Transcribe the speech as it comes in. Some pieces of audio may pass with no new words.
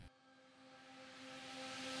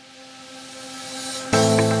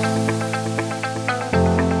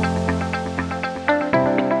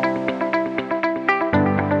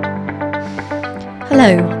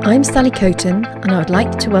I'm Sally Coton, and I would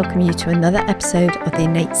like to welcome you to another episode of the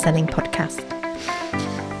Innate Selling Podcast.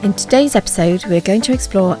 In today's episode, we're going to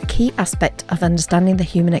explore a key aspect of understanding the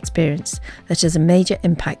human experience that has a major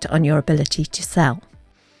impact on your ability to sell.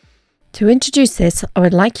 To introduce this, I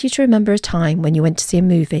would like you to remember a time when you went to see a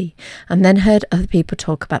movie and then heard other people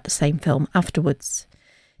talk about the same film afterwards.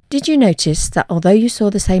 Did you notice that although you saw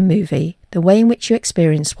the same movie, the way in which you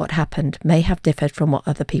experienced what happened may have differed from what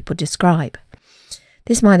other people describe?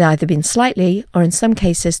 This might either been slightly, or in some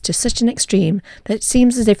cases to such an extreme that it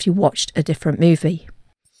seems as if you watched a different movie.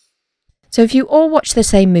 So if you all watched the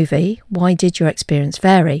same movie, why did your experience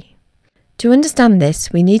vary? To understand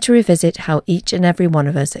this, we need to revisit how each and every one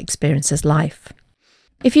of us experiences life.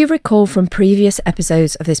 If you recall from previous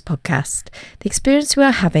episodes of this podcast, the experience we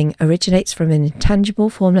are having originates from an intangible,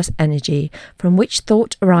 formless energy from which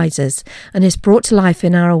thought arises and is brought to life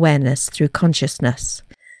in our awareness through consciousness.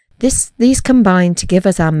 These combine to give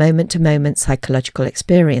us our moment-to-moment psychological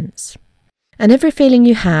experience. And every feeling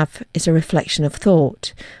you have is a reflection of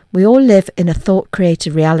thought. We all live in a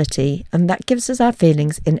thought-created reality, and that gives us our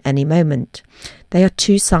feelings in any moment. They are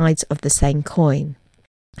two sides of the same coin.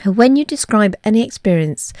 And when you describe any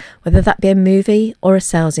experience, whether that be a movie or a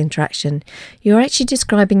sales interaction, you're actually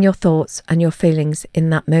describing your thoughts and your feelings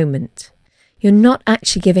in that moment. You're not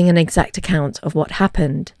actually giving an exact account of what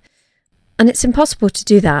happened. And it's impossible to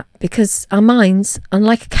do that because our minds,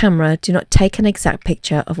 unlike a camera, do not take an exact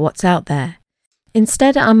picture of what's out there.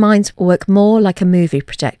 Instead, our minds work more like a movie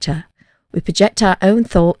projector. We project our own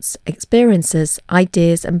thoughts, experiences,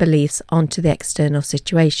 ideas and beliefs onto the external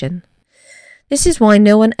situation. This is why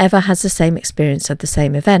no one ever has the same experience of the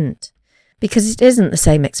same event, because it isn't the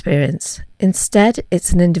same experience. Instead,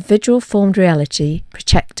 it's an individual formed reality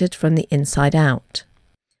projected from the inside out.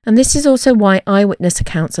 And this is also why eyewitness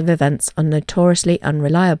accounts of events are notoriously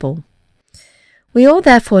unreliable. We all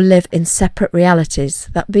therefore live in separate realities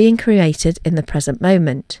that are being created in the present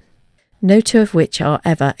moment, no two of which are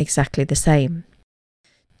ever exactly the same.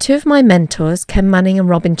 Two of my mentors, Ken Manning and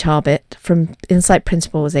Robin Charbit from Insight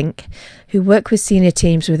Principles Inc., who work with senior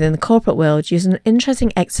teams within the corporate world, use an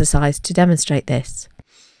interesting exercise to demonstrate this.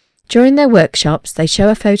 During their workshops, they show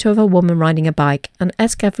a photo of a woman riding a bike and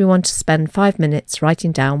ask everyone to spend 5 minutes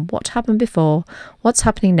writing down what happened before, what's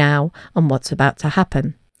happening now, and what's about to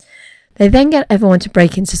happen. They then get everyone to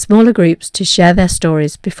break into smaller groups to share their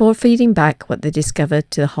stories before feeding back what they discovered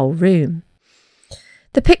to the whole room.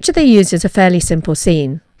 The picture they use is a fairly simple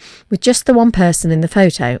scene, with just the one person in the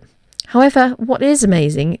photo. However, what is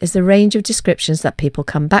amazing is the range of descriptions that people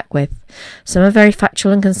come back with. Some are very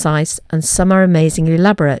factual and concise, and some are amazingly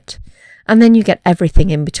elaborate. And then you get everything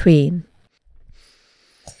in between.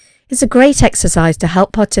 It's a great exercise to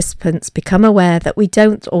help participants become aware that we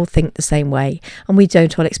don't all think the same way, and we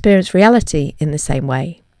don't all experience reality in the same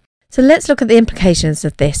way. So let's look at the implications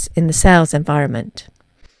of this in the sales environment.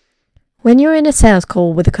 When you're in a sales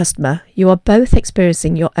call with a customer, you are both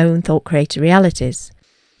experiencing your own thought-created realities.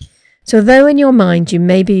 So though in your mind you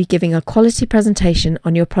may be giving a quality presentation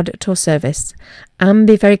on your product or service and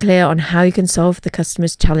be very clear on how you can solve the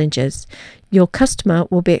customer's challenges, your customer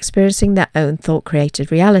will be experiencing their own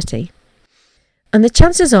thought-created reality. And the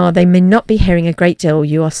chances are they may not be hearing a great deal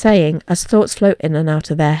you are saying as thoughts float in and out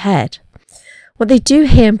of their head. What they do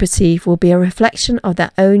hear and perceive will be a reflection of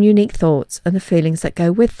their own unique thoughts and the feelings that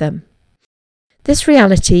go with them. This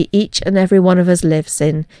reality each and every one of us lives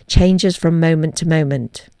in changes from moment to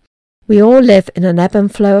moment. We all live in an ebb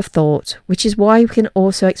and flow of thought, which is why we can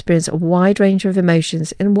also experience a wide range of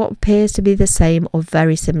emotions in what appears to be the same or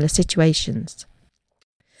very similar situations.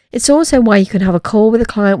 It's also why you can have a call with a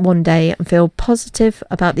client one day and feel positive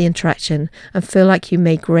about the interaction and feel like you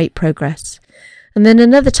made great progress. And then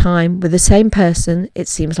another time, with the same person, it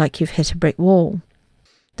seems like you've hit a brick wall.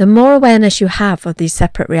 The more awareness you have of these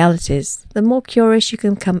separate realities, the more curious you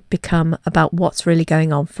can become about what's really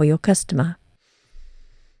going on for your customer.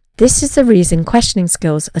 This is the reason questioning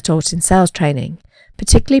skills are taught in sales training,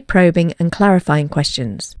 particularly probing and clarifying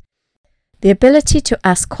questions. The ability to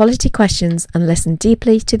ask quality questions and listen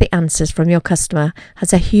deeply to the answers from your customer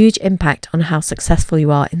has a huge impact on how successful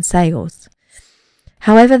you are in sales.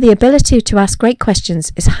 However, the ability to ask great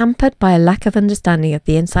questions is hampered by a lack of understanding of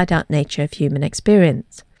the inside-out nature of human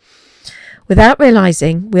experience. Without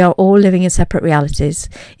realising we are all living in separate realities,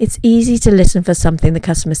 it's easy to listen for something the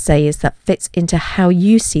customer says that fits into how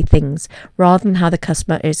you see things rather than how the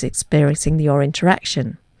customer is experiencing your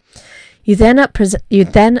interaction. You then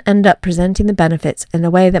end up presenting the benefits in a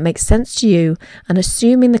way that makes sense to you and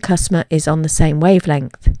assuming the customer is on the same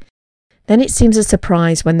wavelength. Then it seems a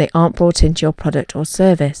surprise when they aren't brought into your product or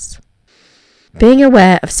service. Being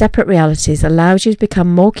aware of separate realities allows you to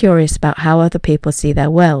become more curious about how other people see their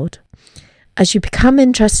world. As you become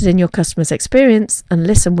interested in your customer's experience and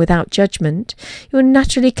listen without judgment, you will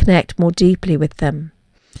naturally connect more deeply with them.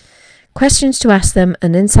 Questions to ask them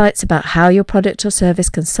and insights about how your product or service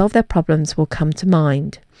can solve their problems will come to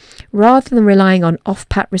mind. Rather than relying on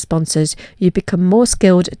off-pat responses, you become more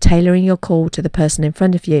skilled at tailoring your call to the person in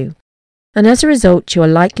front of you. And as a result, you are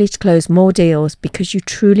likely to close more deals because you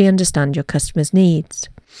truly understand your customer's needs.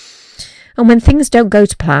 And when things don't go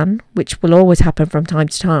to plan, which will always happen from time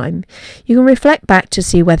to time, you can reflect back to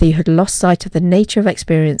see whether you had lost sight of the nature of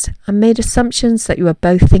experience and made assumptions that you were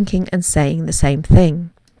both thinking and saying the same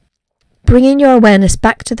thing. Bringing your awareness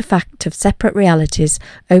back to the fact of separate realities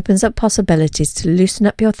opens up possibilities to loosen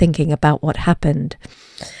up your thinking about what happened.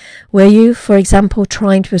 Were you, for example,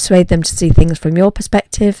 trying to persuade them to see things from your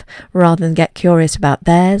perspective rather than get curious about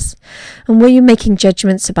theirs? And were you making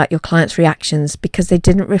judgments about your clients' reactions because they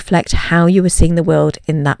didn't reflect how you were seeing the world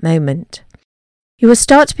in that moment? You will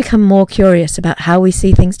start to become more curious about how we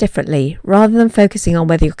see things differently rather than focusing on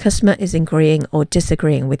whether your customer is agreeing or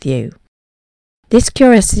disagreeing with you. This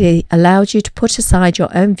curiosity allows you to put aside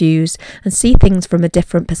your own views and see things from a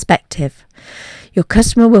different perspective. Your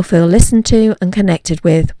customer will feel listened to and connected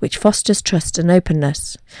with, which fosters trust and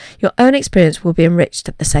openness. Your own experience will be enriched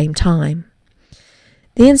at the same time.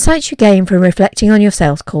 The insights you gain from reflecting on your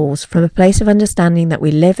sales calls from a place of understanding that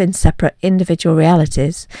we live in separate individual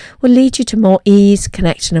realities will lead you to more ease,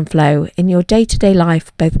 connection and flow in your day-to-day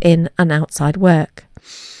life, both in and outside work.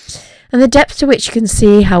 And the depth to which you can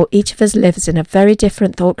see how each of us lives in a very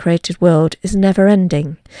different thought-created world is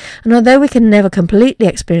never-ending. And although we can never completely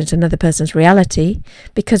experience another person's reality,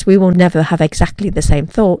 because we will never have exactly the same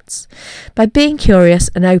thoughts, by being curious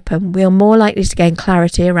and open, we are more likely to gain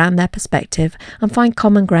clarity around their perspective and find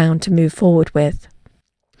common ground to move forward with.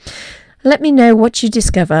 Let me know what you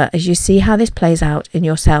discover as you see how this plays out in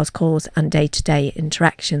your sales calls and day-to-day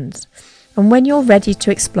interactions. And when you're ready to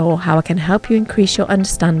explore how I can help you increase your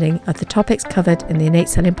understanding of the topics covered in the Innate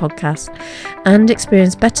Selling podcast and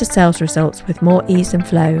experience better sales results with more ease and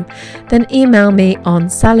flow, then email me on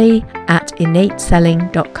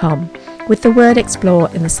sally@innateselling.com with the word explore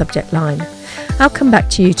in the subject line. I'll come back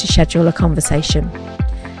to you to schedule a conversation.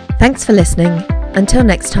 Thanks for listening. Until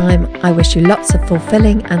next time, I wish you lots of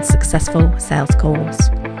fulfilling and successful sales calls.